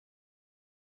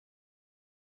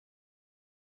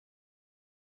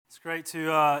It's great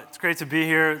to be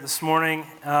here this morning.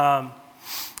 My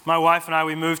wife and I,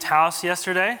 we moved house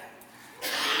yesterday,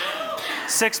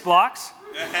 6 blocks.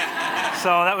 So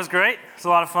that was great. It was a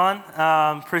lot of fun.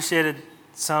 Appreciated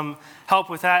some help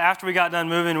with that. After we got done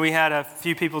moving, we had a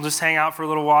few people just hang out for a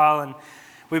little while, and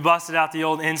we busted out the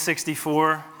old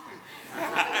N64.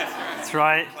 That's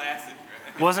right. Classic.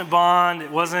 It wasn't Bond.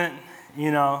 It wasn't,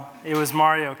 it was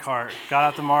Mario Kart. Got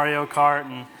out the Mario Kart,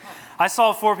 and I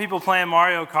saw 4 people playing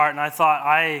Mario Kart, and I thought,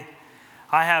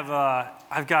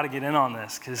 I've got to get in on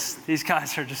this because these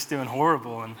guys are just doing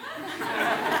horrible, and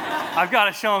I've got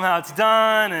to show them how it's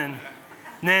done. And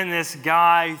then this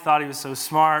guy who thought he was so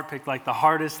smart picked like the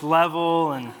hardest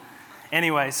level, and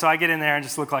anyway, so I get in there and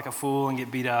just look like a fool and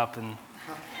get beat up. And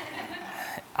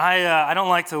I don't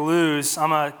like to lose.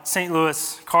 I'm a St.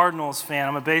 Louis Cardinals fan.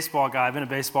 I'm a baseball guy. I've been a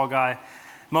baseball guy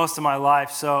most of my life,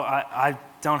 so I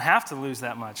don't have to lose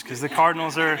that much because the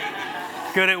Cardinals are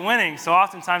good at winning. So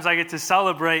oftentimes I get to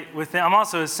celebrate with them. I'm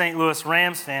also a St. Louis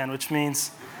Rams fan, which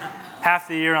means half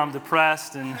the year I'm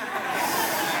depressed and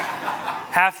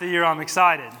half the year I'm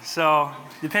excited. So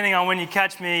depending on when you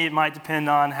catch me, it might depend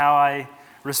on how I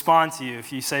respond to you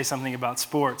if you say something about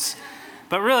sports.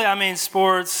 But really, I mean,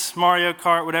 sports, Mario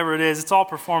Kart, whatever it is, it's all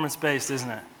performance-based,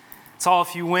 isn't it? It's all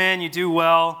if you win, you do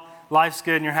well, life's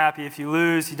good and you're happy. If you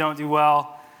lose, you don't do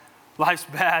well, life's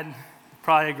bad,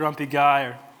 probably a grumpy guy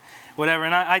or whatever.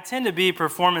 And I tend to be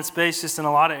performance-based just in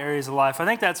a lot of areas of life. I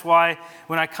think that's why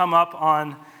when I come up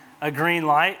on a green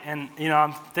light and,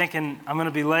 I'm thinking I'm going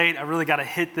to be late, I really got to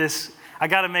hit this. I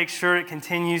got to make sure it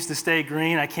continues to stay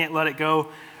green. I can't let it go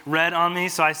red on me.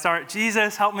 So I start,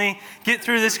 Jesus, help me get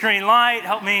through this green light.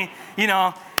 Help me,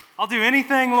 I'll do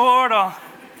anything, Lord.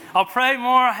 I'll pray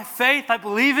more. I have faith. I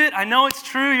believe it. I know it's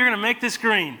true. You're going to make this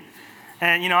green.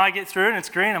 And, I get through it and it's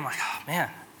green. I'm like, oh, man,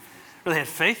 I really had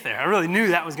faith there. I really knew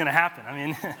that was going to happen. I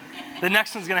mean, the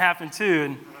next one's going to happen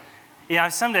too.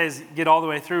 And, some days get all the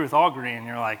way through with all green. And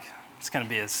you're like, it's going to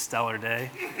be a stellar day.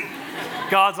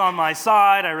 God's on my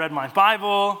side. I read my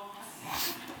Bible.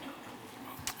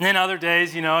 And then other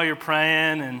days, you're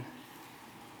praying and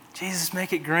Jesus,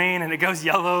 make it green. And it goes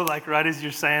yellow like right as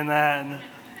you're saying that. And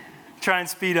try and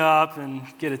speed up and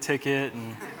get a ticket.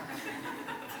 And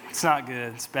it's not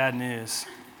good. It's bad news.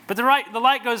 But the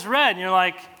light goes red, and you're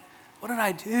like, what did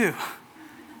I do?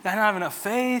 Did I not have enough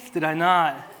faith? Did I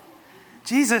not?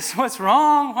 Jesus, what's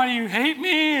wrong? Why do you hate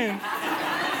me? And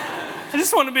I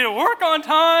just want to be to work on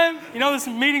time. This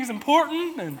meeting's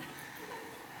important. And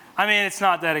it's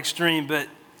not that extreme, but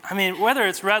whether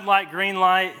it's red light, green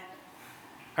light,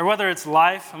 or whether it's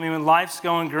life, when life's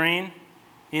going green,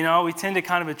 we tend to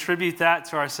kind of attribute that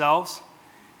to ourselves.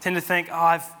 Tend to think,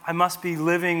 I must be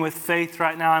living with faith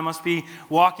right now. I must be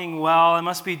walking well. I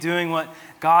must be doing what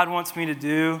God wants me to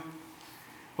do.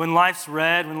 When life's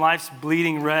red, when life's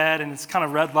bleeding red, and it's kind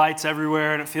of red lights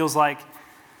everywhere, and it feels like,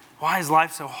 why is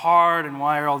life so hard, and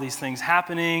why are all these things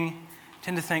happening?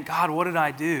 Tend to think, God, what did I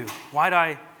do?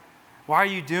 Why are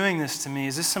you doing this to me?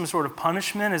 Is this some sort of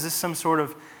punishment? Is this some sort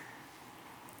of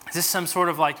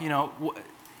like,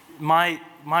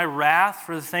 my wrath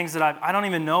for the things that I don't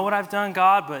even know what I've done,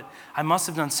 God, but I must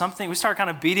have done something. We start kind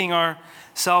of beating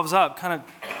ourselves up, kind of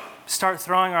start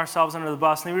throwing ourselves under the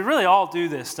bus. And we really all do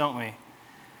this, don't we?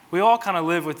 We all kind of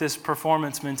live with this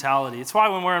performance mentality. It's why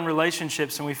when we're in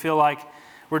relationships and we feel like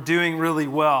we're doing really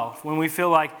well, when we feel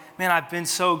like, man, I've been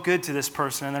so good to this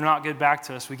person and they're not good back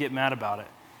to us, we get mad about it.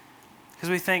 Because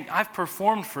we think, I've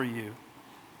performed for you.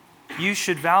 You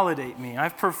should validate me.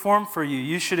 I've performed for you.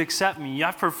 You should accept me.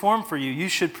 I've performed for you. You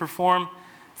should perform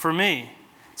for me.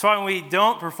 That's why when we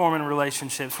don't perform in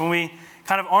relationships, when we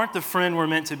kind of aren't the friend we're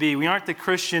meant to be, we aren't the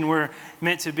Christian we're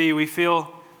meant to be, we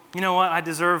feel, you know what, I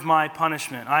deserve my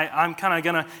punishment. I'm kind of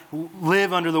going to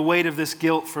live under the weight of this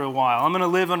guilt for a while. I'm going to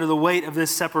live under the weight of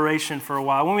this separation for a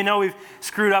while. When we know we've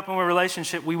screwed up in a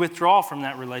relationship, we withdraw from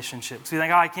that relationship. So we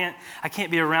think, I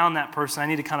can't be around that person. I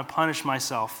need to kind of punish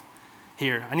myself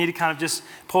here. I need to kind of just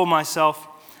pull myself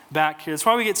back here. That's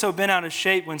why we get so bent out of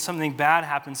shape when something bad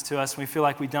happens to us and we feel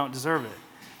like we don't deserve it.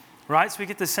 Right? So we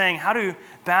get to saying, how do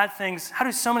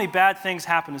so many bad things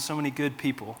happen to so many good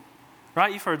people?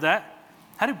 Right? You've heard that.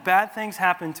 How do bad things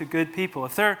happen to good people?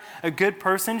 If they're a good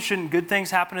person, shouldn't good things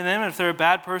happen to them? And if they're a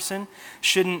bad person,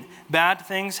 shouldn't bad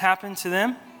things happen to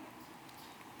them?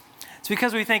 It's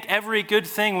because we think every good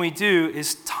thing we do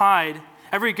is tied,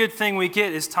 every good thing we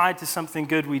get is tied to something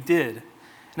good we did.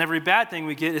 And every bad thing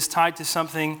we get is tied to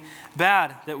something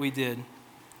bad that we did.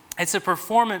 It's a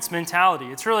performance mentality.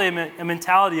 It's really a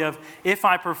mentality of, if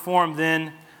I perform,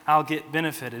 then I'll get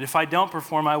benefited. If I don't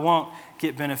perform, I won't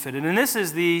get benefited. And this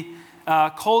is the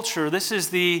culture. This is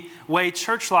the way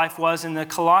church life was in the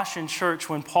Colossian church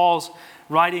when Paul's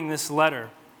writing this letter.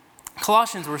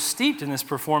 Colossians were steeped in this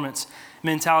performance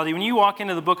mentality. When you walk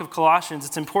into the book of Colossians,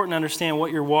 it's important to understand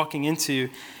what you're walking into.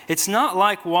 It's not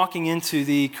like walking into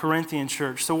the Corinthian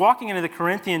church. So walking into the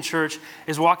Corinthian church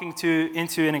is walking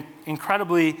into an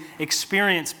incredibly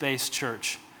experience-based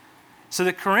church. So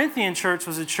the Corinthian church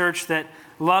was a church that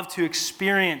loved to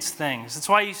experience things. That's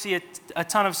why you see a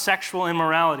ton of sexual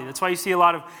immorality. That's why you see a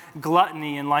lot of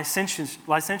gluttony and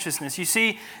licentiousness. You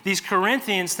see these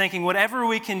Corinthians thinking whatever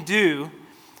we can do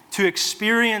to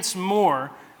experience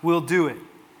more, we'll do it.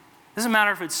 Doesn't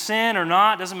matter if it's sin or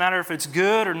not. Doesn't matter if it's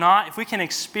good or not. If we can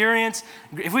experience,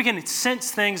 if we can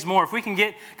sense things more, if we can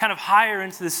get kind of higher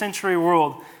into the sensory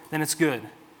world, then it's good.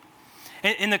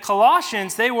 In the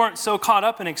Colossians, they weren't so caught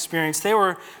up in experience. They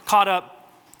were caught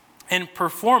up in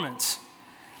performance.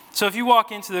 So if you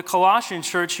walk into the Colossian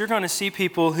church, you're going to see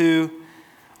people who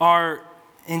are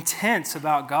intense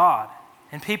about God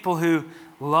and people who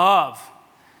love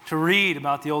to read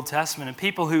about the Old Testament and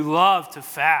people who love to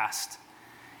fast.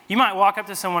 You might walk up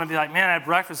to someone and be like, man, I had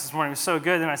breakfast this morning. It was so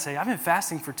good. Then I say, I've been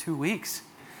fasting for 2 weeks.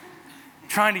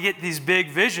 Trying to get these big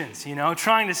visions,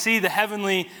 trying to see the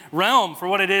heavenly realm for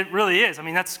what it really is. I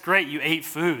mean, that's great. You ate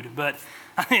food, but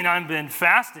I've been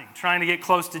fasting, trying to get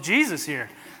close to Jesus here.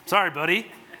 Sorry, buddy.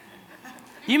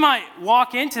 You might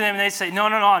walk into them and they say, no,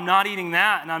 I'm not eating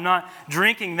that and I'm not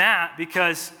drinking that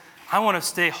because I want to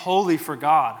stay holy for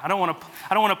God. I don't want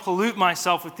to pollute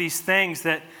myself with these things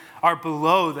that are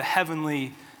below the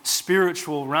heavenly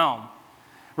spiritual realm.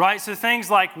 Right? So things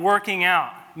like working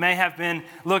out may have been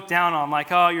looked down on, like,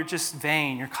 oh, you're just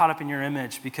vain. You're caught up in your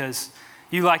image because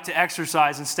you like to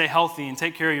exercise and stay healthy and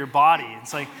take care of your body.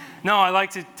 It's like, no, I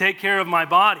like to take care of my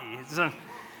body.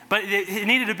 But it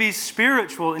needed to be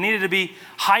spiritual. It needed to be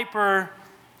hyper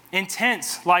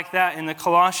intense like that in the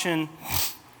Colossian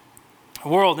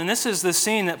world. And this is the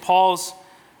scene that Paul's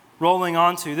rolling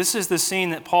onto. This is the scene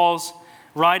that Paul's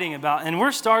writing about. And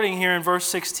we're starting here in verse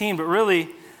 16, but really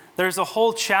there's a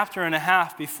whole chapter and a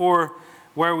half before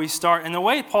where we start. And the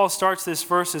way Paul starts this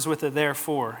verse is with a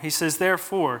therefore. He says,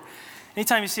 therefore.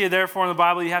 Anytime you see a therefore in the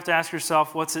Bible, you have to ask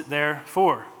yourself, what's it there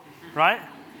for? Right?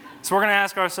 So we're going to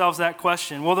ask ourselves that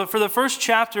question. Well, for the first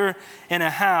chapter and a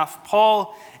half,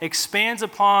 Paul expands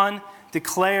upon,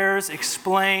 declares,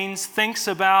 explains, thinks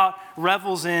about,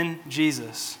 revels in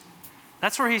Jesus.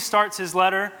 That's where he starts his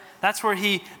letter. That's where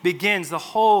he begins the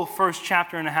whole first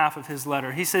chapter and a half of his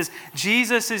letter. He says,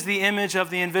 Jesus is the image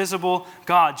of the invisible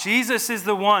God. Jesus is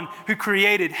the one who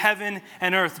created heaven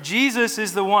and earth. Jesus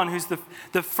is the one who's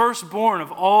the firstborn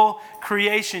of all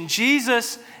creation.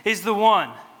 Jesus is the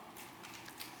one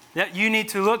that you need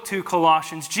to look to,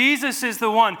 Colossians. Jesus is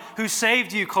the one who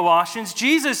saved you, Colossians.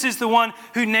 Jesus is the one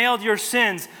who nailed your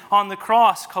sins on the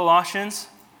cross, Colossians.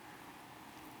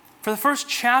 For the first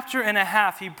chapter and a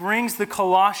half, he brings the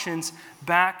Colossians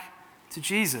back to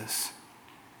Jesus.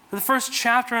 For the first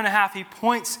chapter and a half, he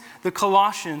points the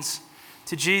Colossians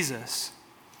to Jesus.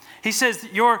 He says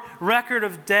that your record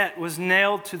of debt was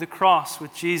nailed to the cross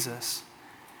with Jesus,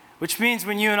 which means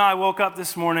when you and I woke up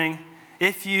this morning,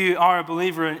 if you are a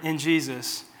believer in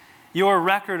Jesus, your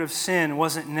record of sin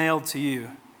wasn't nailed to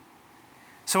you.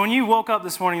 So when you woke up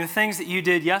this morning, the things that you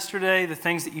did yesterday, the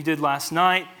things that you did last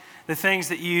night, the things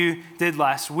that you did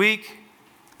last week,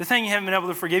 the thing you haven't been able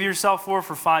to forgive yourself for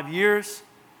 5 years.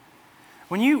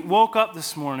 When you woke up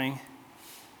this morning,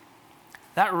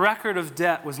 that record of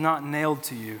debt was not nailed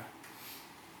to you.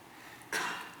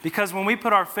 Because when we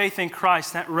put our faith in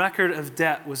Christ, that record of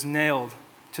debt was nailed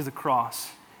to the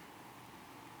cross.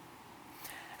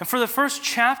 And for the first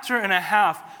chapter and a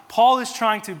half, Paul is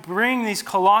trying to bring these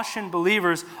Colossian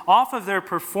believers off of their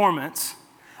performance,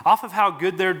 off of how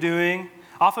good they're doing,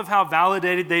 off of how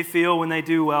validated they feel when they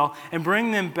do well, and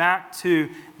bring them back to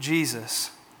Jesus,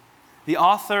 the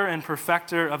author and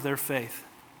perfecter of their faith.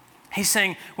 He's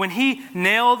saying, when he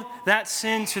nailed that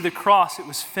sin to the cross, it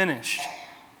was finished.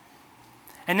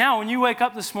 And now when you wake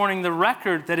up this morning, the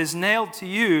record that is nailed to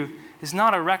you is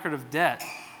not a record of debt.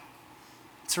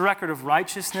 It's a record of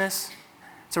righteousness.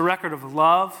 It's a record of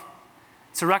love.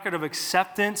 It's a record of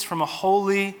acceptance from a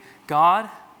holy God.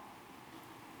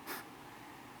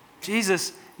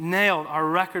 Jesus nailed our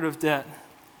record of debt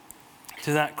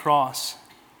to that cross.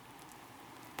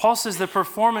 Paul says the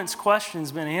performance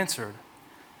question's been answered.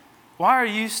 Why are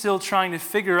you still trying to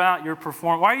figure out your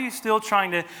performance? Why are you still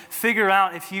trying to figure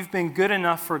out if you've been good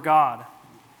enough for God?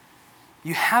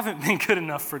 You haven't been good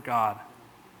enough for God.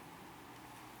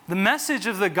 The message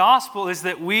of the gospel is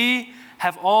that we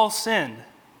have all sinned.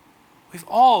 We've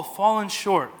all fallen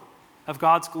short of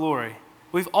God's glory.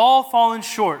 We've all fallen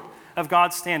short of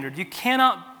God's standard. You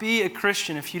cannot be a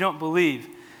Christian if you don't believe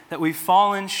that we've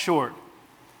fallen short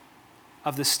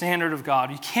of the standard of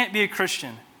God. You can't be a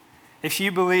Christian if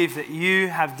you believe that you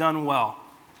have done well,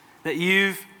 that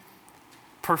you've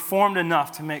performed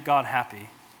enough to make God happy.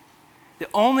 The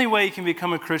only way you can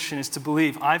become a Christian is to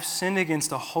believe I've sinned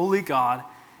against a holy God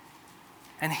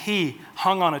and He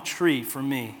hung on a tree for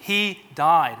me. He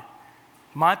died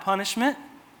my punishment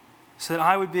so that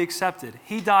I would be accepted.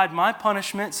 He died my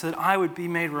punishment so that I would be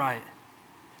made right.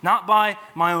 Not by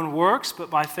my own works,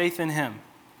 but by faith in Him.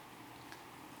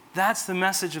 That's the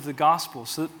message of the gospel.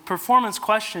 So the performance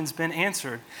question's been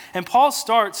answered. And Paul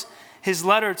starts his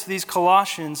letter to these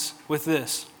Colossians with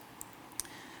this.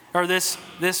 Or this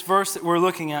verse that we're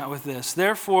looking at with this.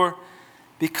 Therefore,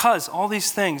 because all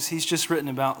these things he's just written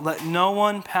about, let no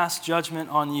one pass judgment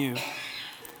on you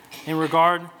in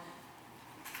regard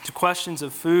to questions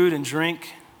of food and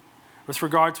drink, with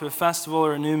regard to a festival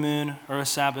or a new moon or a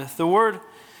Sabbath.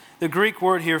 The Greek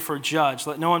word here for judge,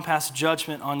 let no one pass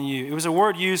judgment on you. It was a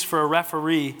word used for a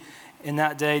referee in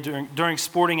that day during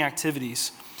sporting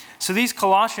activities. So these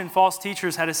Colossian false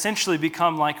teachers had essentially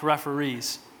become like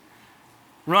referees,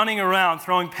 running around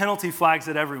throwing penalty flags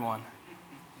at everyone.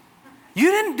 You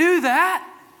didn't do that.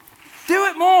 Do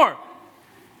it more.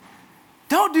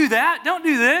 Don't do that. Don't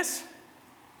do this.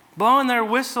 Blowing their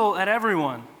whistle at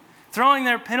everyone, throwing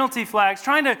their penalty flags,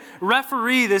 trying to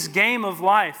referee this game of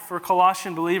life for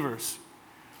Colossian believers.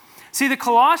 See, the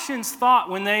Colossians thought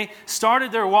when they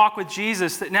started their walk with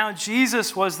Jesus that now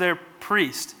Jesus was their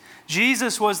priest.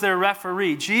 Jesus was their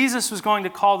referee. Jesus was going to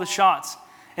call the shots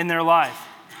in their life.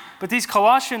 But these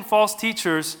Colossian false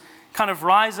teachers kind of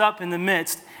rise up in the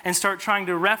midst and start trying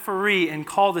to referee and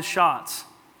call the shots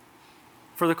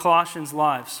for the Colossians'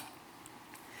 lives.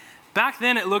 Back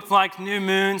then it looked like new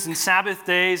moons and Sabbath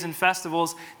days and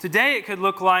festivals. Today it could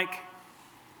look like,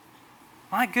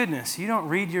 my goodness, you don't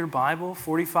read your Bible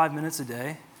 45 minutes a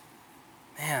day?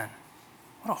 Man,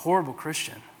 what a horrible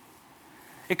Christian.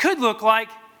 It could look like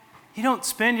you don't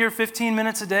spend your 15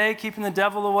 minutes a day keeping the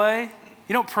devil away.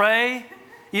 You don't pray,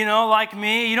 like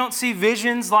me. You don't see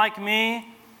visions like me.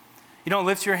 You don't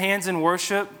lift your hands in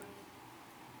worship.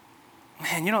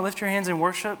 Man, you don't lift your hands in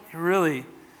worship? You really,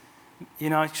 you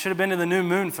should have been to the New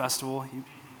Moon Festival.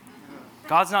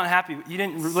 God's not happy. You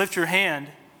didn't lift your hand.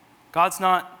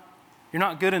 You're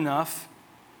not good enough.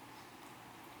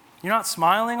 You're not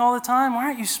smiling all the time? Why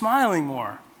aren't you smiling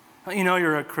more? Don't you know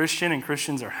you're a Christian and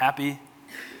Christians are happy?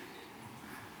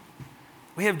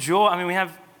 We have joy.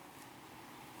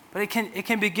 But it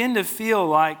can begin to feel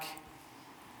like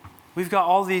we've got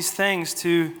all these things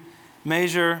to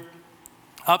measure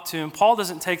up to. And Paul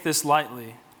doesn't take this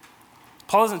lightly.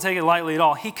 Paul doesn't take it lightly at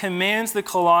all. He commands the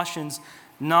Colossians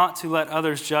not to let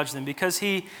others judge them because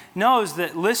he knows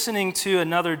that listening to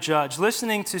another judge,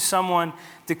 listening to someone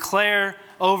declare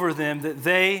over them that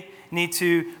they need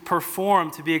to perform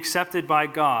to be accepted by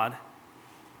God,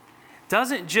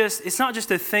 it's not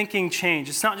just a thinking change.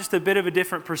 It's not just a bit of a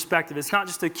different perspective. It's not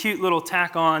just a cute little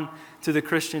tack on to the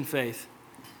Christian faith.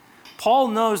 Paul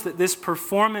knows that this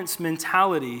performance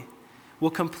mentality will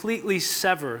completely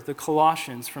sever the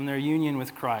Colossians from their union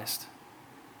with Christ.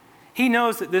 He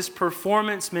knows that this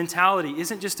performance mentality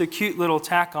isn't just a cute little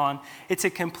tack on. It's a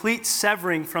complete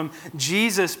severing from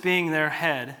Jesus being their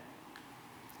head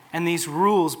and these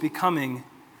rules becoming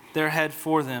their head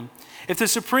for them. If the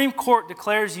Supreme Court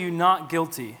declares you not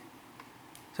guilty,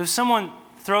 so if someone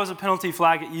throws a penalty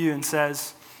flag at you and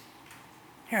says,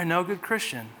 you're a no good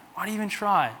Christian, why do you even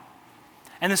try?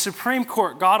 And the Supreme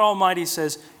Court, God Almighty,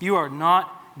 says, you are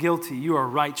not guilty, you are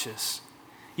righteous.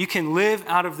 You can live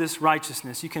out of this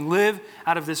righteousness. You can live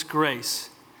out of this grace.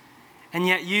 And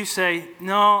yet you say,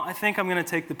 no, I think I'm going to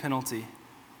take the penalty.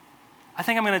 I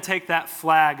think I'm going to take that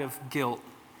flag of guilt.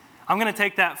 I'm going to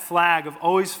take that flag of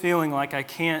always feeling like I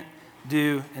can't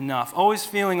do enough, always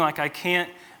feeling like I can't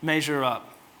measure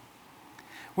up.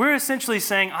 We're essentially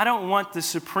saying, I don't want the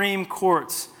Supreme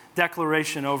Court's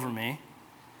declaration over me.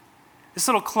 This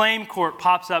little claim court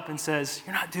pops up and says,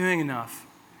 you're not doing enough.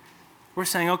 We're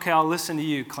saying, okay, I'll listen to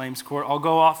you, claims court. I'll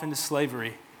go off into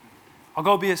slavery. I'll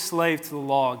go be a slave to the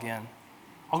law again.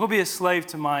 I'll go be a slave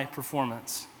to my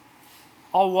performance.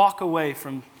 I'll walk away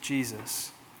from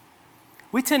Jesus.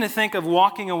 We tend to think of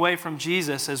walking away from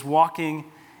Jesus as walking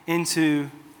into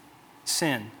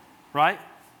sin, right?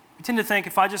 We tend to think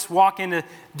if I just walk into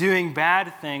doing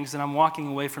bad things, then I'm walking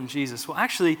away from Jesus. Well,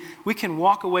 actually, we can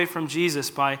walk away from Jesus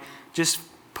by just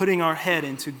putting our head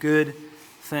into good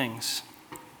things.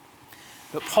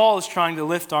 But Paul is trying to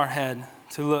lift our head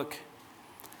to look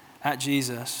at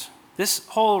Jesus. This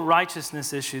whole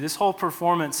righteousness issue, this whole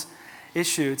performance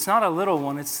issue. It's not a little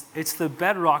one. It's the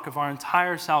bedrock of our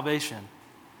entire salvation.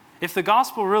 If the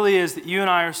gospel really is that you and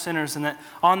I are sinners and that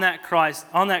on that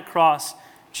cross,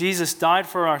 Jesus died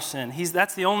for our sin,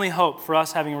 that's the only hope for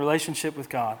us having a relationship with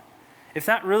God. If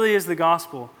that really is the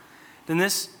gospel, then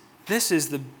this is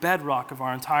the bedrock of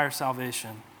our entire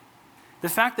salvation. The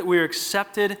fact that we are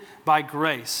accepted by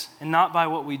grace and not by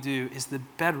what we do is the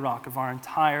bedrock of our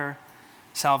entire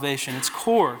salvation. It's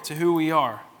core to who we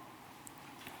are.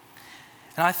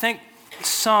 And I think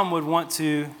some would want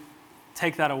to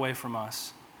take that away from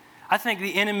us. I think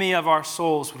the enemy of our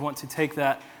souls would want to take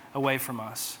that away from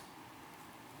us.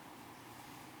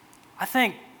 I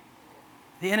think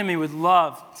the enemy would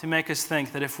love to make us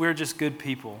think that if we're just good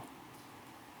people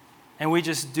and we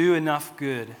just do enough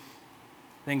good,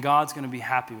 then God's going to be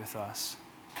happy with us.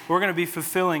 We're going to be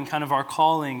fulfilling kind of our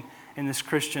calling in this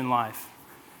Christian life.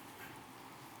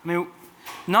 I mean,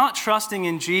 not trusting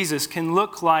in Jesus can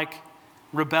look like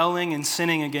rebelling and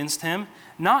sinning against Him.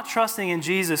 Not trusting in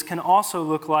Jesus can also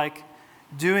look like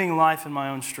doing life in my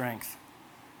own strength.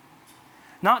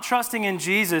 Not trusting in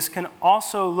Jesus can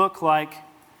also look like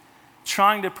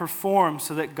trying to perform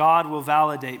so that God will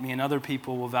validate me and other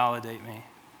people will validate me.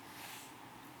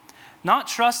 Not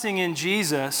trusting in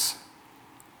Jesus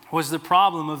was the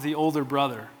problem of the older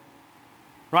brother,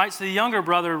 right? So the younger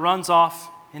brother runs off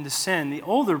into sin. The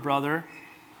older brother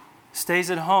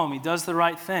stays at home. He does the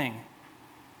right thing.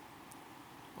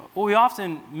 What we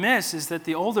often miss is that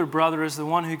the older brother is the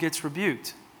one who gets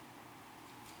rebuked.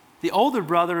 The older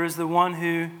brother is the one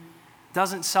who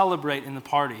doesn't celebrate in the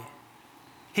party.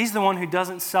 He's the one who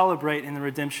doesn't celebrate in the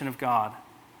redemption of God.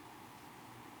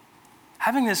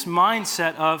 Having this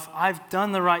mindset of, I've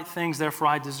done the right things, therefore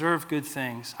I deserve good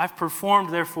things. I've performed,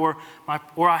 therefore,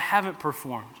 or I haven't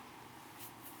performed.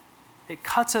 It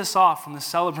cuts us off from the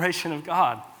celebration of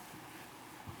God.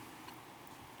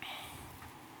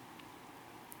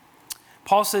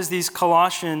 Paul says these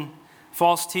Colossian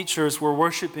false teachers were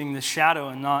worshiping the shadow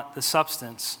and not the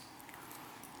substance.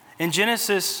 In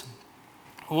Genesis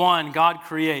 1, God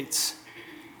creates,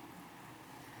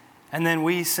 and then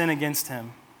we sin against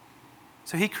Him.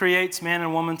 So He creates man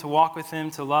and woman to walk with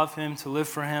Him, to love Him, to live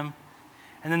for Him.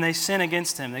 And then they sin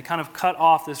against Him. They kind of cut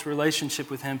off this relationship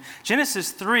with Him.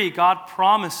 Genesis 3, God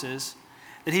promises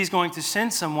that He's going to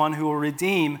send someone who will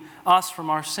redeem us from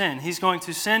our sin. He's going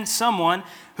to send someone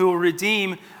who will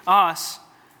redeem us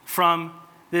from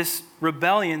this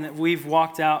rebellion that we've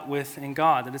walked out with in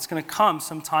God, that it's going to come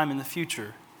sometime in the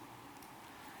future.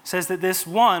 It says that this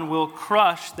one will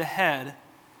crush the head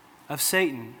of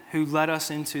Satan, who led us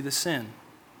into the sin.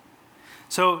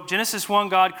 So Genesis 1,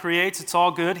 God creates. It's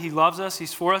all good. He loves us.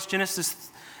 He's for us.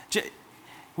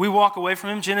 We walk away from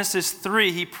Him. Genesis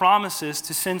 3, He promises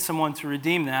to send someone to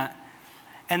redeem that.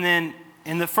 And then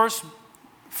in the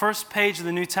first page of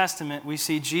the New Testament, we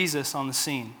see Jesus on the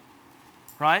scene,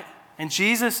 right? And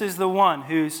Jesus is the one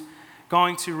who's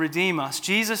going to redeem us.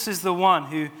 Jesus is the one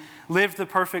who lived the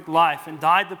perfect life and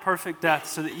died the perfect death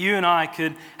so that you and I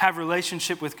could have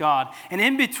relationship with God. And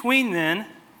in between then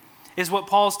is what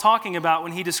Paul's talking about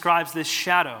when he describes this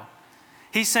shadow.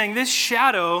 He's saying this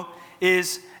shadow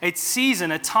is a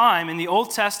season, a time in the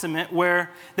Old Testament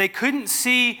where they couldn't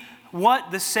see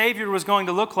what the Savior was going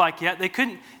to look like yet. They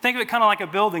couldn't, think of it kind of like a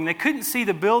building. They couldn't see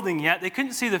the building yet. They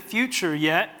couldn't see the future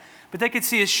yet, but they could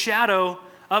see a shadow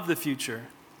of the future.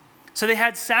 So they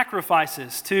had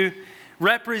sacrifices to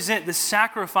represent the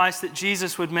sacrifice that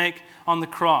Jesus would make on the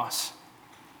cross.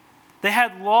 They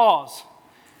had laws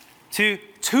to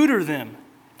tutor them,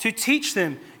 to teach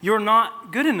them you're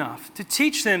not good enough, to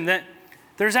teach them that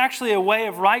there's actually a way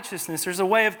of righteousness, there's a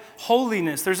way of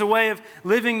holiness, there's a way of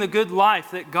living the good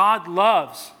life that God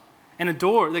loves and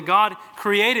adores, that God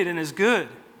created and is good.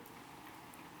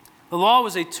 The law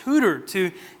was a tutor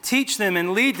to teach them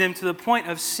and lead them to the point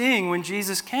of seeing when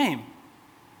Jesus came.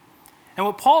 And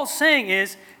what Paul's saying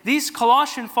is, these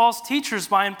Colossian false teachers,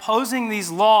 by imposing these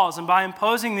laws and by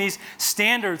imposing these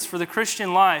standards for the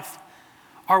Christian life,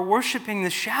 are worshiping the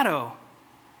shadow.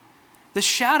 The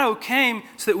shadow came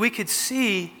so that we could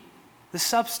see the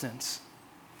substance.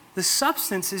 The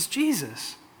substance is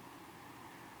Jesus.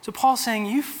 So Paul's saying,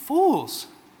 you fools,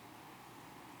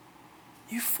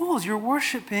 you're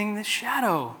worshiping the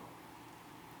shadow.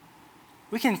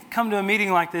 We can come to a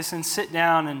meeting like this and sit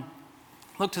down and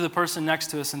look to the person next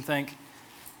to us and think,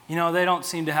 you know, they don't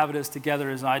seem to have it as together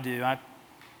as I do. I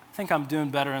think I'm doing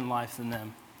better in life than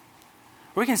them.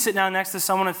 Or we can sit down next to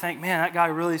someone and think, man, that guy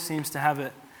really seems to have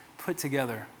it put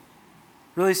together.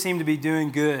 Really seem to be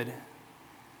doing good.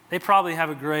 They probably have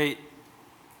a great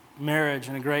marriage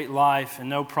and a great life and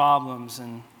no problems.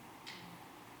 And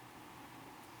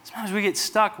Sometimes we get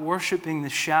stuck worshiping the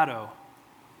shadow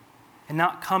and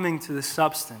not coming to the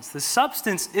substance. The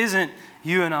substance isn't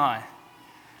you and I.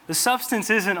 The substance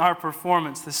isn't our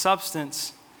performance. The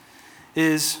substance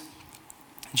is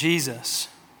Jesus.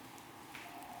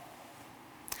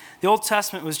 The Old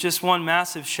Testament was just one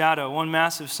massive shadow, one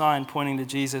massive sign pointing to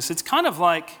Jesus. It's kind of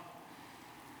like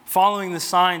following the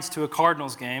signs to a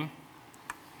Cardinals game,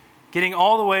 getting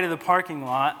all the way to the parking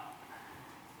lot,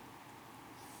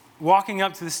 walking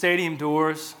up to the stadium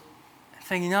doors, and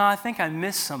thinking, no, I think I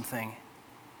missed something.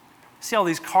 I see all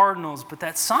these Cardinals, but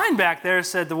that sign back there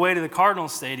said the way to the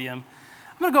Cardinals stadium.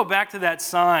 I'm going to go back to that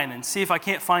sign and see if I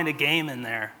can't find a game in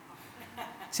there.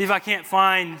 See if I can't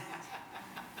find...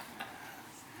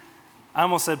 I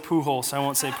almost said Pujols, so I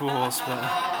won't say Pujols, but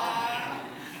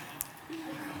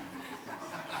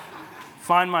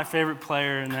find my favorite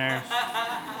player in there.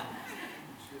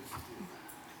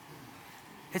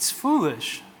 It's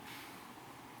foolish.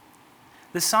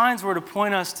 The signs were to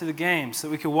point us to the game so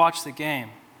that we could watch the game.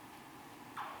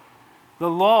 The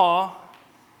law,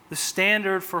 the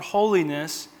standard for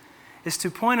holiness, is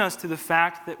to point us to the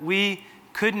fact that we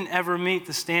couldn't ever meet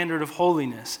the standard of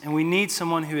holiness, and we need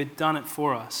someone who had done it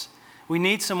for us. We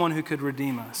need someone who could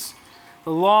redeem us.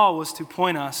 The law was to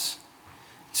point us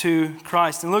to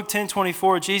Christ. In Luke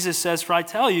 10:24, Jesus says, "For I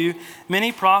tell you,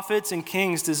 many prophets and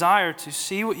kings desire to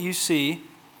see what you see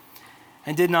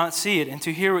and did not see it, and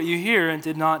to hear what you hear and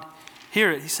did not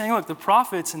hear it." He's saying, look, the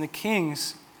prophets and the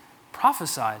kings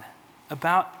prophesied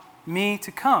about me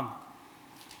to come.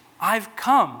 I've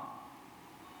come.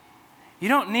 You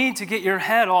don't need to get your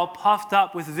head all puffed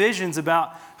up with visions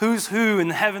about who's who in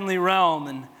the heavenly realm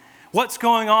and what's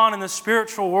going on in the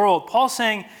spiritual world. Paul's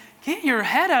saying, get your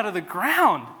head out of the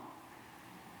ground.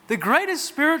 The greatest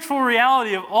spiritual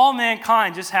reality of all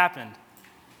mankind just happened.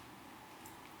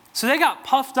 So they got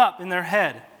puffed up in their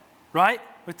head, right?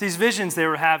 With these visions they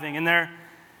were having and their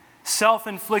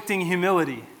self-inflicting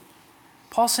humility.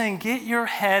 Paul's saying, get your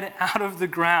head out of the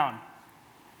ground.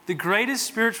 The greatest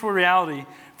spiritual reality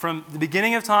from the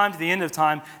beginning of time to the end of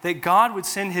time, that God would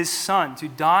send his Son to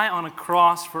die on a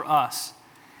cross for us.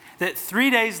 That 3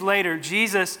 days later,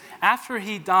 Jesus, after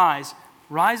he dies,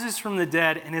 rises from the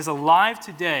dead and is alive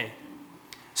today,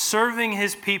 serving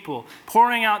his people,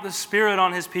 pouring out the Spirit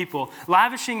on his people,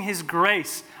 lavishing his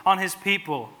grace on his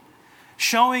people,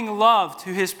 showing love to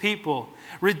his people,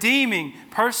 redeeming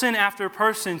person after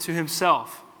person to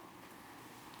himself.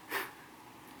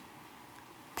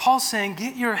 Paul's saying,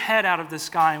 get your head out of the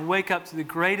sky and wake up to the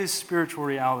greatest spiritual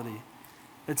reality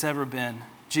that's ever been.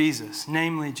 Jesus,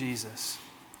 namely Jesus.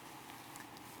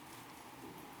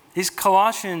 These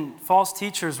Colossian false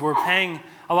teachers were paying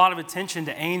a lot of attention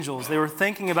to angels. They were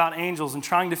thinking about angels and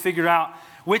trying to figure out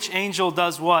which angel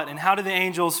does what and how do the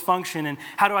angels function and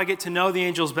how do I get to know the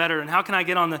angels better and how can I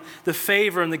get on the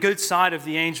favor and the good side of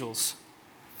the angels.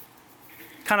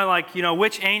 Kind of like,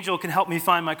 which angel can help me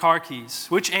find my car keys?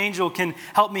 Which angel can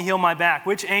help me heal my back?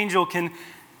 Which angel can,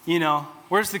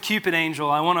 where's the Cupid angel?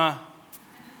 I want to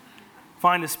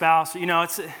find a spouse.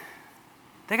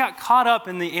 They got caught up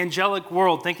in the angelic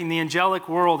world, thinking the angelic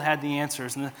world had the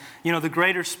answers and the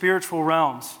greater spiritual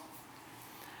realms.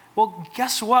 Well,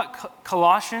 guess what,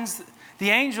 Colossians?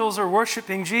 The angels are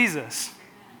worshiping Jesus.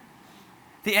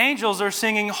 The angels are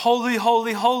singing, "Holy,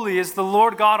 holy, holy is the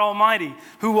Lord God Almighty,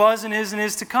 who was and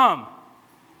is to come."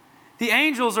 The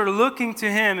angels are looking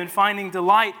to him and finding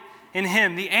delight in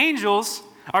him. The angels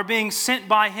are being sent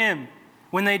by him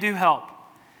when they do help.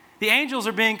 The angels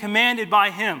are being commanded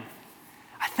by him.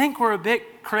 I think we're a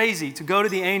bit crazy to go to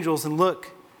the angels and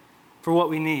look for what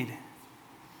we need.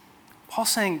 Paul's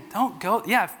saying, don't go.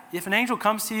 Yeah, if an angel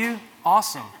comes to you,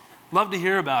 awesome. Love to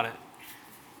hear about it.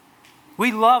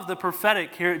 We love the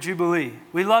prophetic here at Jubilee.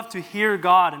 We love to hear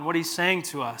God and what he's saying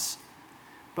to us.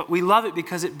 But we love it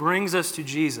because it brings us to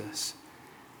Jesus.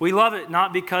 We love it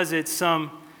not because it's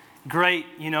some great,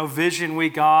 vision we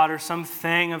got or some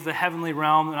thing of the heavenly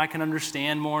realm that I can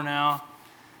understand more now.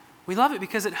 We love it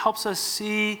because it helps us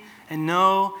see and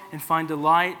know and find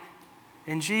delight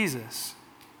in Jesus.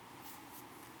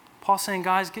 Paul's saying,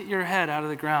 guys, get your head out of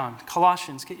the ground.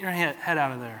 Colossians, get your head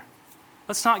out of there.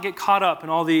 Let's not get caught up in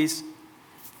all these,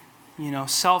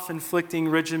 self-inflicting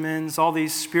regimens, all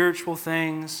these spiritual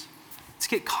things. Let's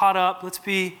get caught up. Let's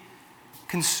be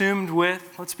consumed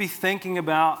with. Let's be thinking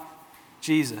about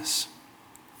Jesus.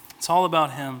 It's all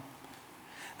about him.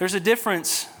 There's a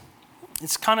difference.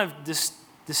 It's kind of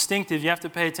distinctive. You have to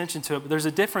pay attention to it. But there's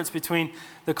a difference between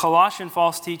the Colossian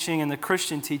false teaching and the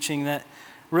Christian teaching that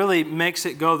really makes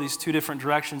it go these two different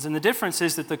directions. And the difference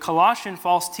is that the Colossian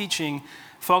false teaching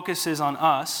focuses on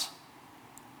us,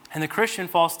 and the Christian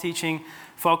false teaching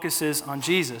focuses on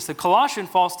Jesus. The Colossian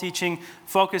false teaching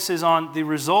focuses on the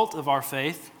result of our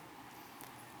faith.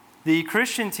 The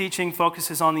Christian teaching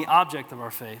focuses on the object of our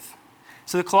faith.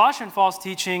 So the Colossian false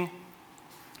teaching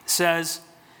says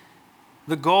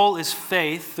the goal is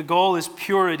faith, the goal is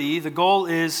purity, the goal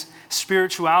is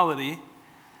spirituality.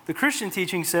 The Christian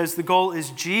teaching says the goal is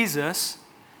Jesus,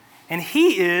 and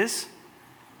He is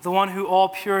the one who all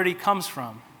purity comes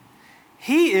from.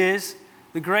 He is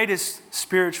the greatest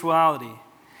spirituality.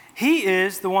 He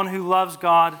is the one who loves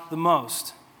God the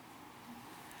most.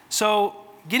 So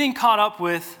getting caught up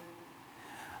with,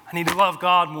 I need to love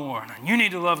God more, and you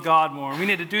need to love God more, we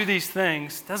need to do these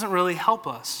things, doesn't really help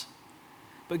us.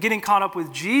 But getting caught up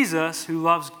with Jesus, who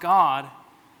loves God,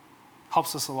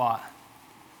 helps us a lot.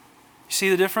 You see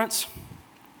the difference?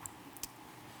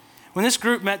 When this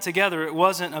group met together, it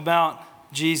wasn't about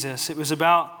Jesus. It was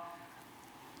about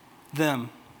them.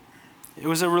 It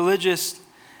was a religious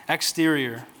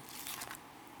exterior.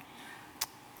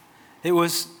 It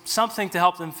was something to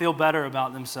help them feel better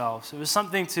about themselves. It was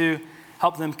something to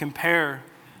help them compare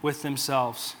with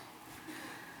themselves.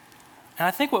 And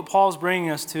I think what Paul's bringing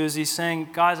us to is he's saying,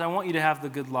 guys, I want you to have the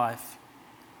good life.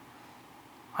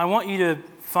 I want you to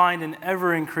find an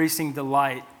ever-increasing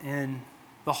delight in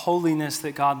the holiness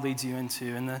that God leads you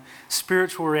into and the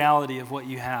spiritual reality of what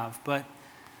you have. But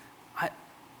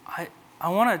I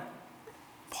want to,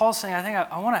 Paul's saying,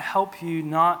 I want to help you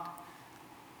not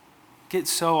get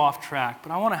so off track,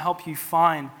 but I want to help you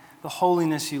find the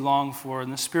holiness you long for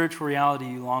and the spiritual reality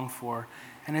you long for.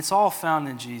 And it's all found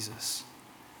in Jesus.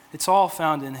 It's all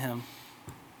found in Him.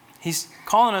 He's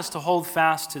calling us to hold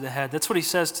fast to the head. That's what he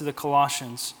says to the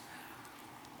Colossians.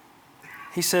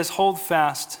 He says, hold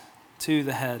fast to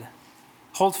the head.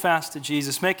 Hold fast to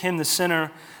Jesus. Make Him the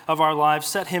center of our lives.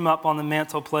 Set Him up on the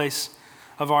mantle place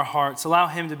of our hearts. Allow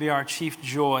Him to be our chief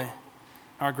joy,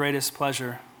 our greatest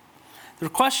pleasure. The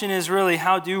question is really,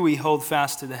 how do we hold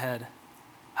fast to the head?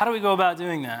 How do we go about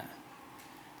doing that?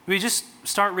 We just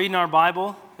start reading our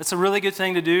Bible. That's a really good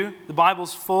thing to do. The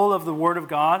Bible's full of the Word of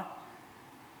God.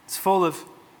 It's full of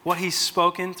what He's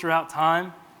spoken throughout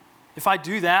time. If I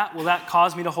do that, will that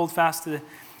cause me to hold fast to the...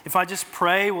 If I just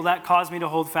pray, will that cause me to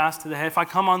hold fast to the head? If I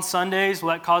come on Sundays, will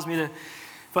that cause me to...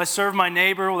 If I serve my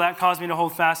neighbor, will that cause me to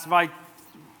hold fast? If I,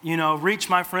 reach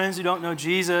my friends who don't know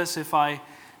Jesus, if I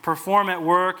perform at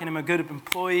work and am a good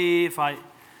employee,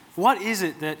 what is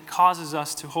it that causes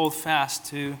us to hold fast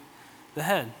to the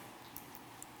head?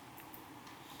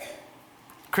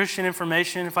 Christian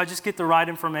information, if I just get the right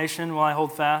information, will I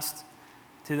hold fast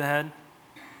to the head?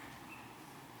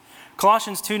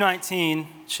 Colossians 2:19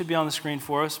 should be on the screen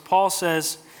for us. Paul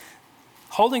says,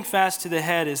 holding fast to the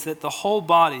head is that the whole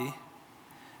body,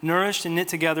 nourished and knit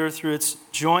together through its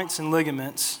joints and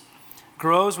ligaments,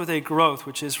 grows with a growth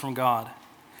which is from God.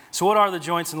 So what are the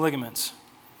joints and ligaments?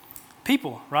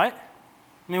 People, right?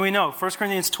 I mean, we know. 1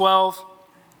 Corinthians 12,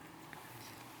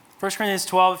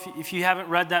 if you haven't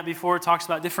read that before, it talks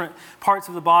about different parts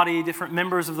of the body, different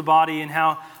members of the body, and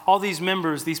how all these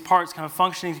members, these parts kind of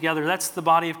functioning together. That's the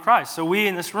body of Christ. So we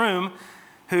in this room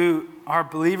who are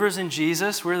believers in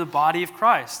Jesus, we're the body of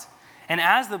Christ. And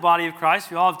as the body of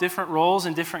Christ, we all have different roles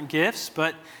and different gifts,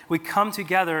 but we come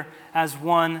together as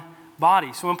one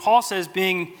body. So when Paul says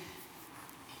being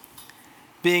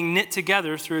knit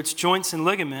together through its joints and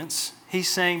ligaments, he's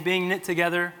saying being knit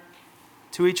together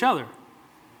to each other.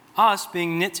 Us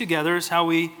being knit together is how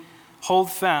we hold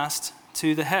fast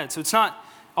to the head. So it's not,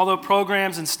 although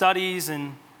programs and studies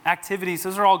and activities,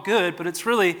 those are all good, but it's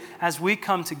really as we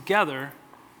come together,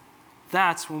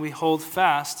 that's when we hold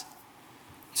fast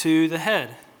to the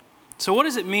head. So what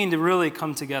does it mean to really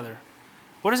come together?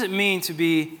 What does it mean to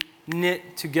be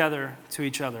knit together to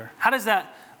each other? How does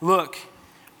that look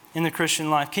in the Christian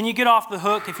life? Can you get off the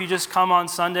hook if you just come on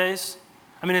Sundays?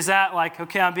 I mean, is that like,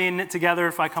 okay, I'm being knit together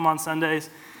if I come on Sundays?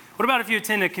 What about if you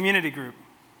attend a community group,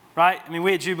 right? I mean,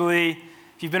 we at Jubilee,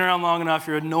 if you've been around long enough,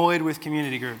 you're annoyed with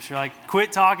community groups. You're like,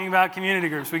 quit talking about community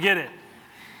groups. We get it.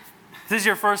 If this is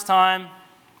your first time,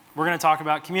 we're going to talk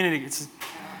about community. It's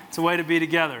a way to be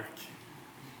together.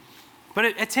 But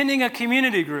attending a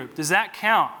community group, does that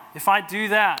count? If I do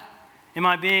that, am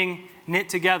I being knit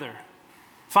together?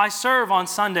 If I serve on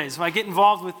Sundays, if I get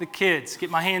involved with the kids, get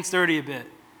my hands dirty a bit,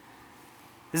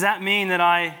 does that mean that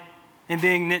I am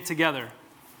being knit together?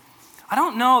 I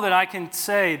don't know that I can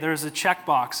say there's a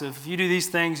checkbox of if you do these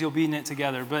things, you'll be knit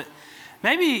together. But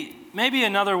maybe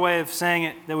another way of saying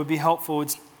it that would be helpful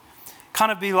would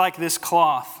kind of be like this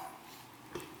cloth.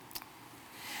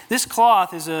 This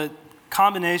cloth is a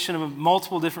combination of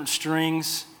multiple different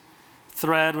strings,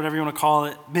 thread, whatever you want to call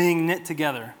it, being knit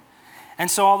together. And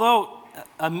so although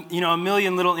a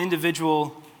million little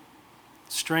individual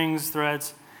strings,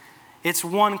 threads. It's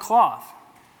one cloth.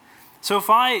 So if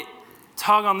I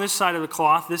tug on this side of the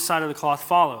cloth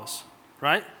follows,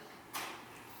 right?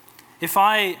 If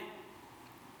I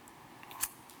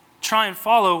try and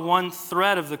follow one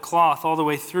thread of the cloth all the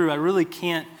way through, I really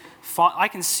can't I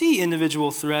can see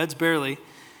individual threads barely,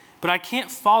 but I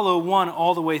can't follow one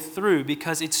all the way through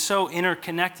because it's so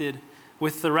interconnected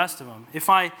with the rest of them. If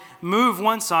I move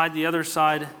one side, the other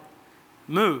side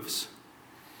moves.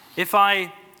 If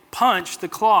I punch the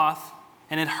cloth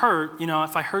and it hurt,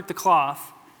 if I hurt the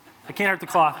cloth, I can't hurt the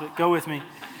cloth, but go with me.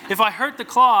 If I hurt the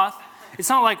cloth, it's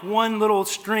not like one little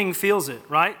string feels it,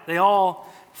 right? They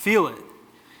all feel it.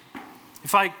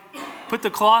 If I put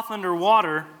the cloth under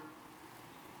water,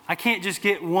 I can't just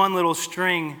get one little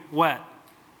string wet,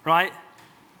 right?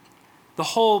 The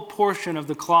whole portion of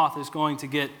the cloth is going to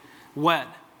get wet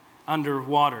under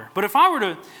water. But if I were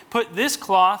to put this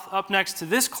cloth up next to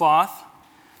this cloth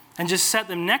and just set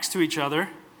them next to each other,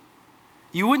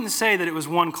 you wouldn't say that it was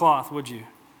one cloth, would you?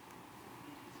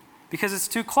 Because it's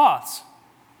two cloths.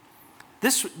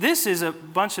 This is a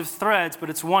bunch of threads, but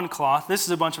it's one cloth. This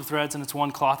is a bunch of threads and it's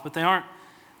one cloth, but they aren't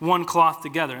one cloth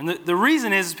together. And the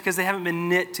reason is because they haven't been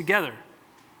knit together,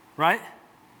 right?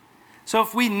 So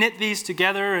if we knit these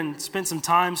together and spent some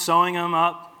time sewing them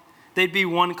up, they'd be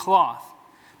one cloth.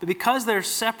 But because they're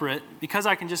separate, because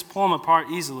I can just pull them apart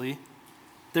easily,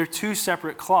 they're two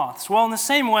separate cloths. Well, in the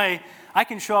same way, I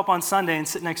can show up on Sunday and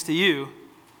sit next to you,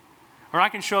 or I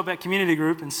can show up at community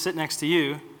group and sit next to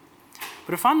you.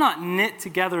 But if I'm not knit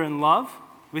together in love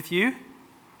with you,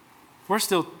 we're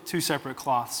still two separate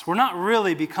cloths. We're not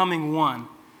really becoming one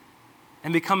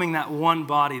and becoming that one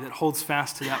body that holds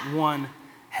fast to that one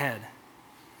head.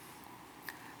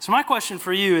 So my question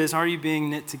for you is, are you being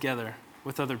knit together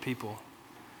with other people?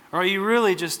 Or are you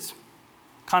really just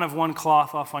kind of one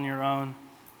cloth off on your own,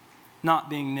 not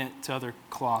being knit to other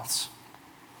cloths?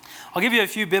 I'll give you a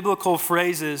few biblical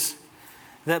phrases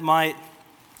that might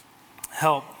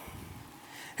help.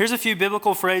 Here's a few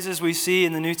biblical phrases we see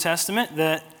in the New Testament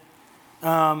that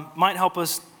might help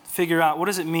us figure out what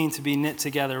does it mean to be knit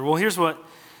together. Well, here's what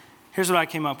I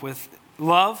came up with.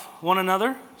 Love one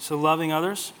another, so loving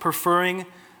others, preferring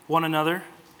one another,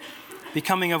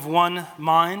 becoming of one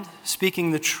mind,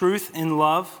 speaking the truth in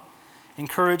love,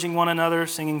 encouraging one another,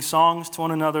 singing songs to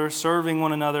one another, serving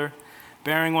one another,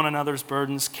 bearing one another's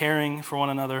burdens, caring for one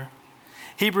another.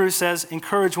 Hebrews says,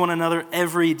 encourage one another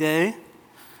every day,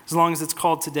 as long as it's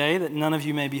called today, that none of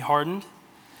you may be hardened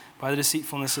by the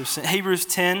deceitfulness of sin. Hebrews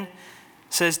 10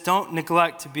 says, don't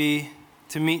neglect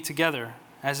to meet together,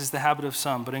 as is the habit of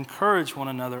some, but encourage one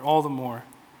another all the more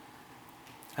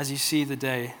as you see the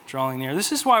day drawing near.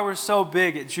 This is why we're so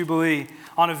big at Jubilee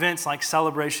on events like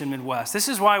Celebration Midwest. This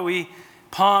is why we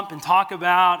pump and talk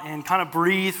about and kind of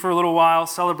breathe for a little while,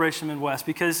 Celebration Midwest,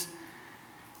 because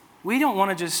we don't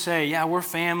want to just say, yeah, we're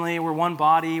family, we're one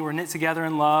body, we're knit together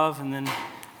in love, and then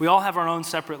we all have our own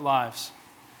separate lives.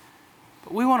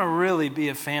 But we want to really be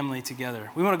a family together.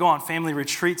 We want to go on family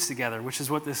retreats together, which is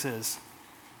what this is.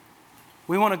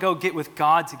 We want to go get with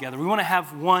God together. We want to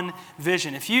have one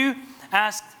vision. If you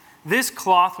asked this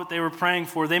cloth what they were praying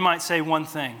for, they might say one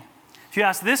thing. If you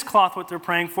ask this cloth what they're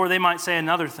praying for, they might say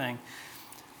another thing.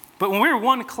 But when we're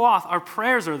one cloth, our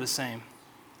prayers are the same.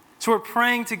 So we're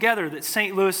praying together that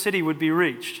St. Louis City would be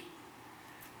reached.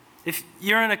 If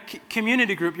you're in a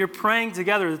community group, you're praying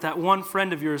together that one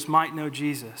friend of yours might know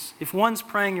Jesus. If one's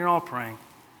praying, you're all praying.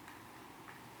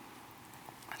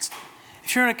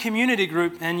 If you're in a community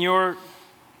group and you're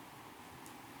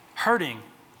hurting,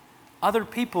 other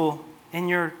people in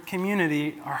your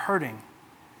community are hurting.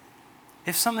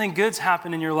 If something good's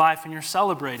happened in your life and you're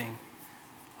celebrating,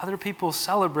 other people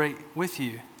celebrate with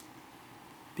you.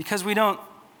 Because we don't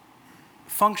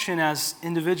function as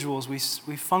individuals, we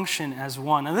function as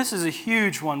one. And this is a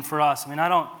huge one for us. I mean,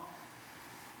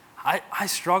 I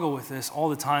struggle with this all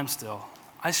the time still.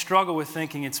 I struggle with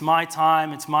thinking it's my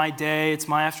time, it's my day, it's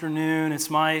my afternoon, it's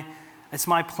my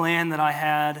plan that I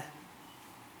had.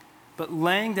 But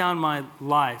laying down my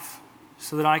life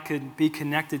so that I could be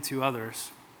connected to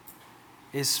others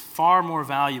is far more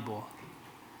valuable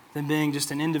than being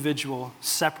just an individual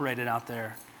separated out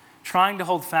there, trying to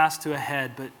hold fast to a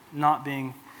head but not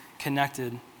being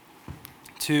connected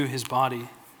to his body.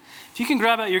 If you can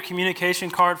grab out your communication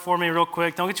card for me real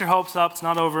quick. Don't get your hopes up, it's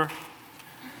not over.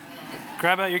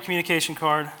 Grab out your communication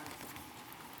card.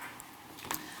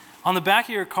 On the back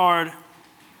of your card,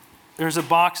 there's a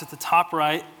box at the top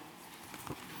right.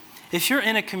 If you're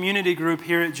in a community group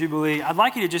here at Jubilee, I'd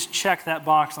like you to just check that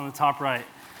box on the top right.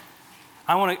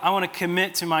 I want to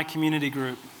commit to my community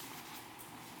group.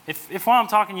 If while I'm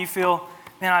talking you feel,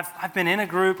 man, I've been in a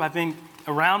group, I've been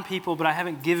around people, but I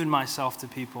haven't given myself to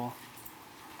people,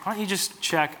 why don't you just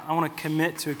check, I want to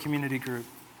commit to a community group.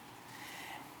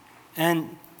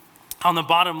 And on the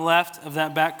bottom left of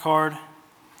that back card,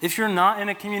 if you're not in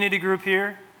a community group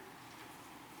here,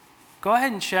 go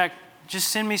ahead and check. Just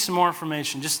send me some more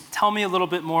information. Just tell me a little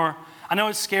bit more. I know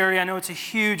it's scary. I know it's a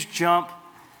huge jump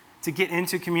to get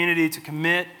into community, to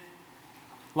commit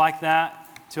like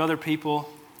that to other people.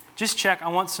 Just check. I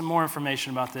want some more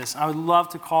information about this. I would love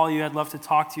to call you. I'd love to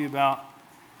talk to you about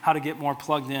how to get more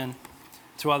plugged in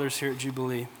to others here at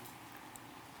Jubilee.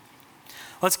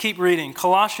 Let's keep reading.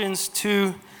 Colossians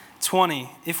 2:20.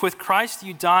 If with Christ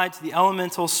you died to the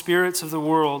elemental spirits of the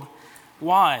world,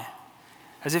 why,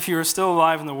 as if you were still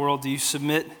alive in the world, do you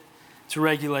submit to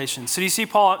regulations? So do you see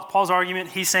Paul's argument?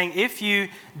 He's saying if you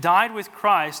died with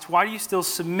Christ, why do you still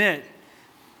submit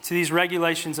to these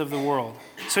regulations of the world?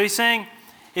 So he's saying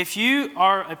if you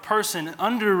are a person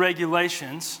under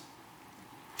regulations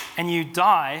and you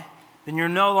die, then you're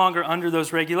no longer under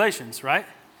those regulations, right?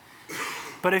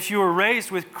 But if you were raised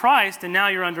with Christ and now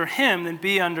you're under Him, then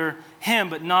be under Him,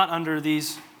 but not under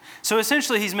these. So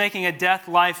essentially he's making a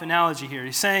death-life analogy here.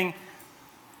 He's saying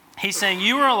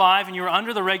you were alive and you were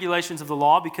under the regulations of the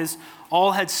law because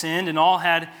all had sinned and all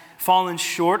had fallen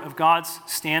short of God's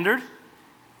standard.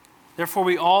 Therefore,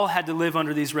 we all had to live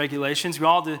under these regulations. We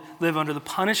all had to live under the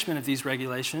punishment of these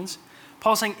regulations.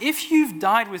 Paul's saying, if you've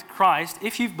died with Christ,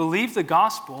 if you've believed the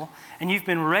gospel, and you've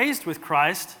been raised with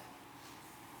Christ,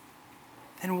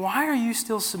 then why are you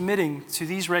still submitting to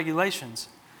these regulations?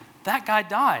 That guy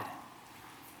died,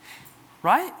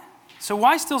 right? So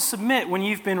why still submit when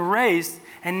you've been raised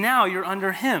and now you're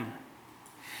under him?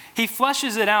 He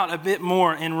fleshes it out a bit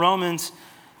more in Romans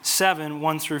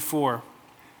 7:1-4.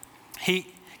 He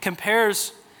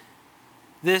compares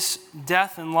this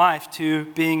death and life to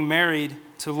being married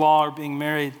to law or being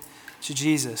married to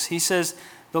Jesus. He says,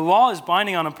 the law is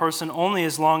binding on a person only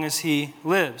as long as he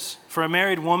lives. For a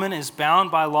married woman is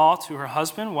bound by law to her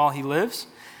husband while he lives,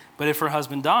 but if her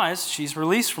husband dies, she's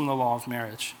released from the law of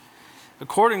marriage.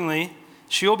 Accordingly,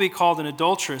 she will be called an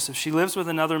adulteress if she lives with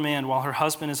another man while her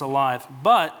husband is alive.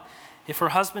 But if her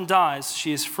husband dies,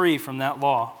 she is free from that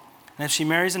law. And if she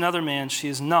marries another man, she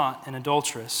is not an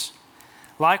adulteress.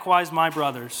 Likewise, my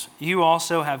brothers, you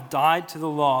also have died to the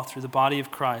law through the body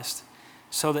of Christ,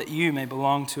 so that you may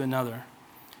belong to another,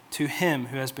 to him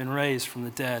who has been raised from the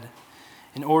dead,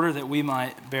 in order that we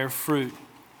might bear fruit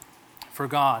for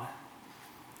God.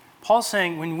 Paul's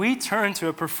saying when we turn to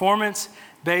a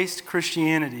performance-based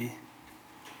Christianity,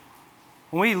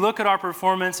 when we look at our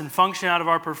performance and function out of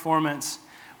our performance,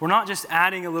 we're not just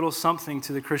adding a little something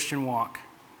to the Christian walk.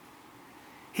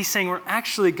 He's saying we're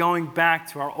actually going back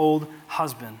to our old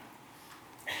husband.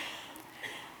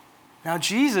 Now,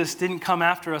 Jesus didn't come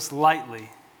after us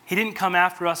lightly. He didn't come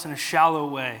after us in a shallow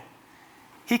way.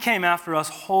 He came after us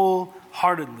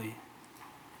wholeheartedly.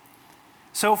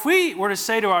 So if we were to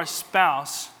say to our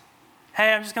spouse,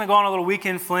 hey, I'm just going to go on a little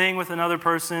weekend fling with another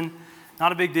person,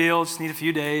 not a big deal, just need a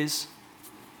few days,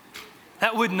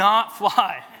 that would not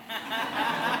fly.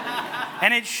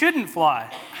 And it shouldn't fly.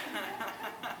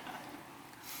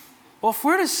 Well, if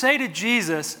we're to say to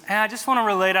Jesus, hey, I just want to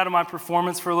relate out of my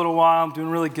performance for a little while, I'm doing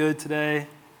really good today.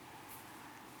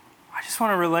 I just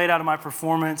want to relate out of my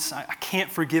performance. I can't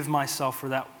forgive myself for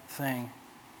that thing.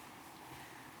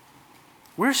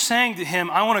 We're saying to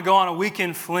him, I want to go on a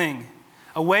weekend fling,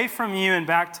 away from you and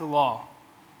back to law.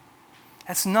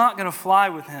 That's not going to fly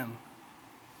with him.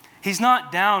 He's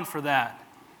not down for that.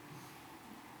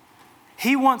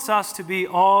 He wants us to be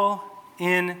all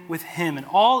in with him and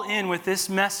all in with this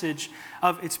message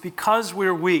of it's because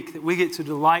we're weak that we get to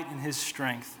delight in his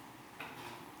strength.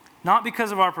 Not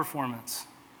because of our performance,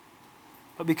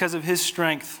 but because of his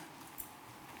strength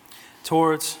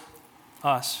towards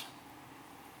us.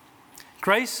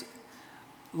 Grace,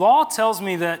 law tells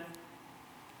me that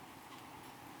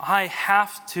I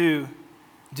have to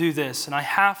do this and I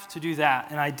have to do that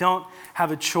and I don't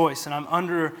have a choice and I'm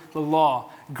under the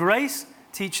law. Grace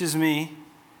teaches me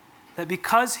that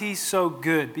because he's so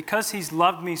good, because he's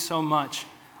loved me so much,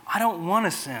 I don't want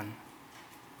to sin.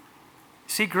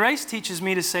 See, grace teaches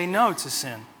me to say no to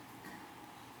sin.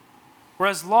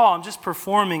 Whereas law, I'm just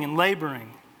performing and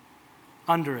laboring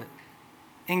under it.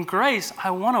 In grace,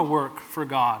 I want to work for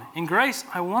God. In grace,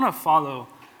 I want to follow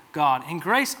God. In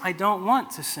grace, I don't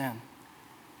want to sin.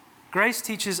 Grace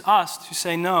teaches us to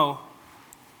say no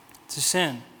to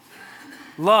sin.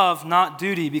 Love, not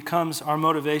duty, becomes our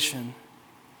motivation.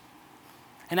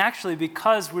 And actually,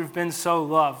 because we've been so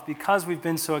loved, because we've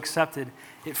been so accepted,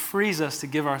 it frees us to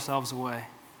give ourselves away.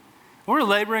 When we're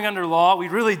laboring under law, we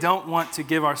really don't want to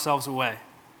give ourselves away.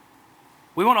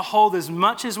 We want to hold as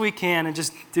much as we can and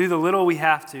just do the little we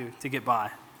have to get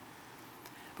by.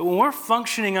 But when we're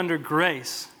functioning under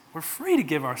grace, we're free to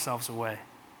give ourselves away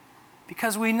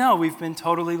because we know we've been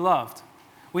totally loved.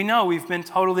 We know we've been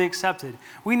totally accepted.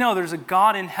 We know there's a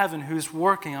God in heaven who's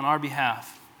working on our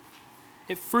behalf.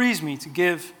 It frees me to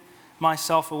give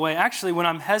myself away. Actually, when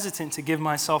I'm hesitant to give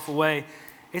myself away,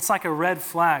 it's like a red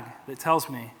flag that tells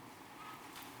me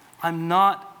I'm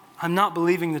not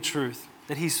believing the truth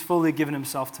that he's fully given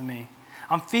himself to me.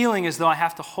 I'm feeling as though I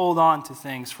have to hold on to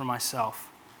things for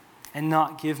myself and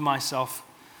not give myself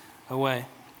away.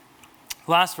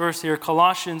 Last verse here,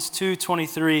 Colossians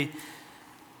 2:23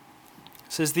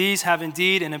 says, "These have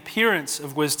indeed an appearance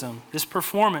of wisdom." This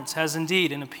performance has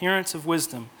indeed an appearance of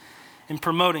wisdom in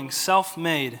promoting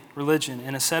self-made religion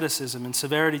and asceticism and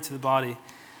severity to the body,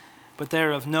 but they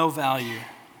are of no value.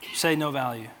 Say no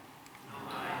value.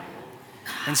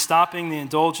 And stopping the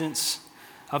indulgence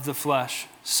of the flesh.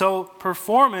 So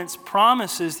performance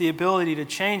promises the ability to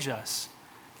change us.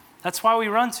 That's why we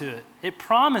run to it. It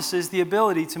promises the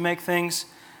ability to make things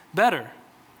better,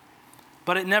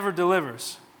 but it never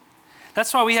delivers.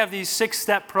 That's why we have these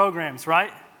 6-step programs,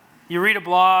 right? You read a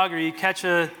blog or you catch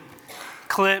a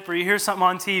clip or you hear something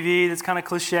on TV that's kind of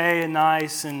cliche and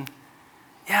nice, and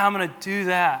yeah, I'm going to do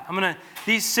that.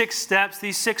 These 6 steps,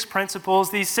 these 6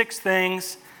 principles, these 6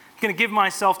 things, I'm going to give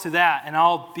myself to that and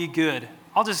I'll be good.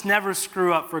 I'll just never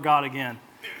screw up for God again.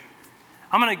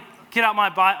 I'm going to get out my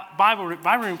Bible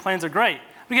reading plans are great.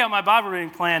 I'm going to get out my Bible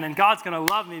reading plan and God's going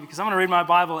to love me because I'm going to read my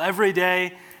Bible every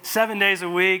day, 7 days a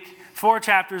week, 4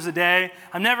 chapters a day.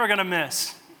 I'm never going to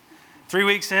miss. 3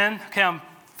 weeks in, okay, I'm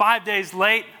 5 days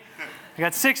late. I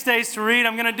got 6 days to read.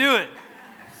 I'm going to do it.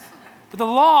 But the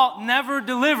law never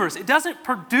delivers. It doesn't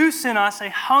produce in us a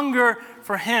hunger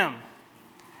for Him.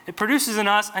 It produces in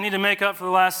us, I need to make up for the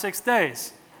last 6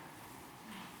 days.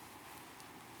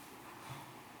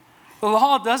 The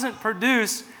law doesn't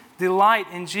produce delight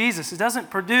in Jesus. It doesn't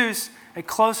produce a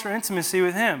closer intimacy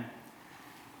with Him.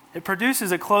 It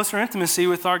produces a closer intimacy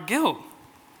with our guilt.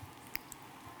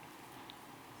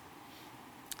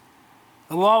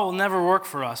 The law will never work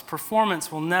for us.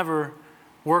 Performance will never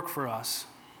work for us.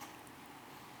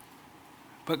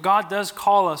 But God does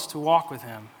call us to walk with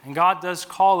Him. And God does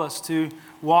call us to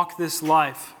walk this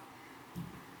life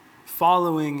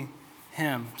following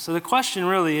Him. So the question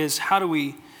really is, how do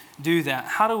we do that?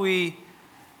 How do we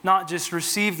not just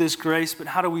receive this grace, but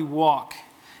how do we walk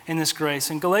in this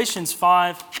grace? And Galatians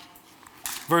 5,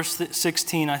 verse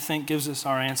 16, I think, gives us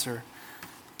our answer.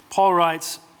 Paul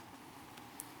writes,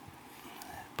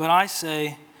 "But I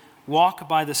say, walk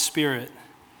by the Spirit,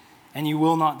 and you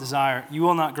will not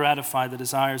gratify the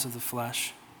desires of the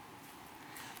flesh."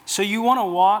 So you want to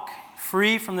walk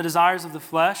free from the desires of the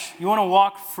flesh? You want to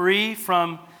walk free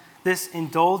from this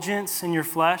indulgence in your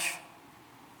flesh?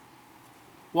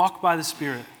 Walk by the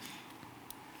Spirit.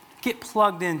 Get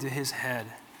plugged into His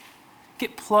head.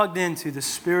 Get plugged into the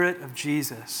Spirit of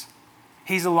Jesus.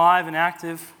 He's alive and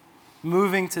active,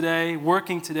 moving today,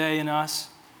 working today in us.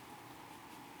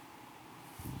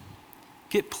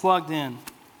 Get plugged in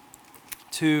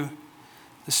to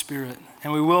the Spirit,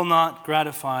 and we will not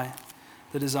gratify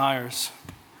the desires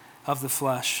of the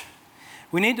flesh.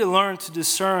 We need to learn to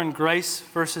discern grace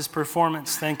versus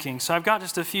performance thinking. So I've got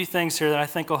just a few things here that I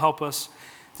think will help us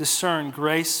discern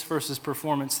grace versus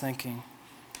performance thinking.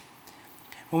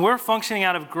 When we're functioning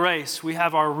out of grace, we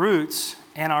have our roots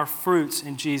and our fruits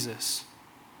in Jesus.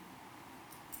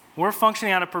 When we're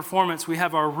functioning out of performance, we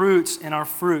have our roots and our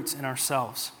fruits in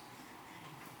ourselves.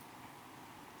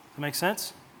 Does that make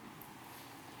sense?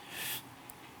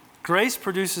 Grace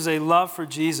produces a love for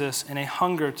Jesus and a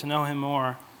hunger to know Him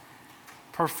more.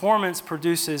 Performance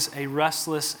produces a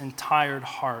restless and tired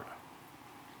heart.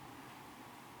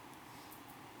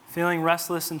 Feeling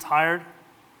restless and tired?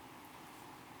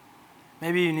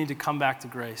 Maybe you need to come back to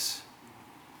grace.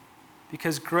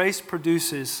 Because grace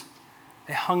produces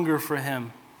a hunger for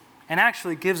Him and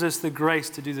actually gives us the grace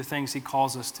to do the things He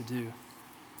calls us to do.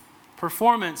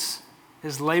 Performance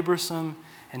is laborsome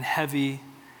and heavy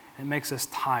and makes us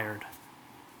tired.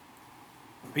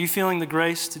 Are you feeling the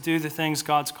grace to do the things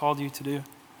God's called you to do?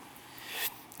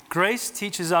 Grace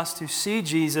teaches us to see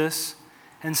Jesus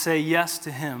and say yes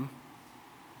to Him.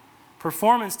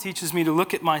 Performance teaches me to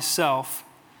look at myself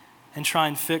and try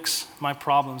and fix my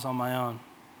problems on my own.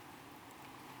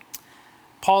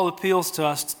 Paul appeals to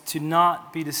us to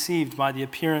not be deceived by the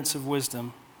appearance of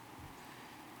wisdom,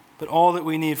 but all that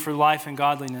we need for life and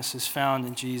godliness is found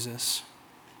in Jesus.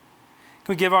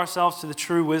 Can we give ourselves to the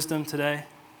true wisdom today?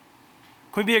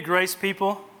 Can we be a grace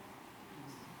people?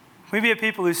 Can we be a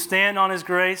people who stand on His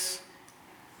grace,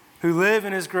 who live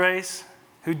in His grace,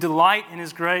 who delight in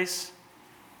His grace?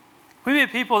 Can we be a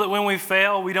people that when we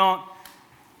fail, we don't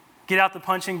get out the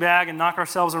punching bag and knock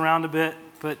ourselves around a bit,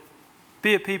 but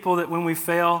be a people that when we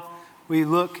fail, we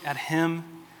look at Him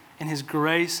and His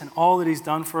grace and all that He's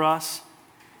done for us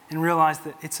and realize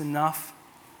that it's enough?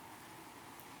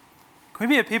 Can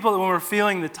we be a people that when we're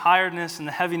feeling the tiredness and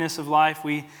the heaviness of life,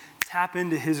 we tap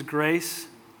into His grace,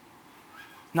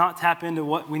 not tap into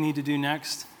what we need to do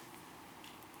next?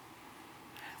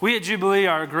 We at Jubilee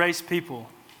are a grace people.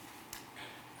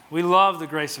 We love the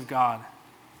grace of God.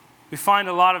 We find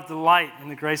a lot of delight in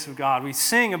the grace of God. We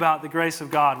sing about the grace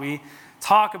of God. We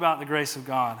talk about the grace of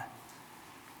God.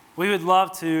 We would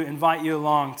love to invite you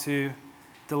along to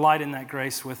delight in that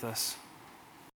grace with us.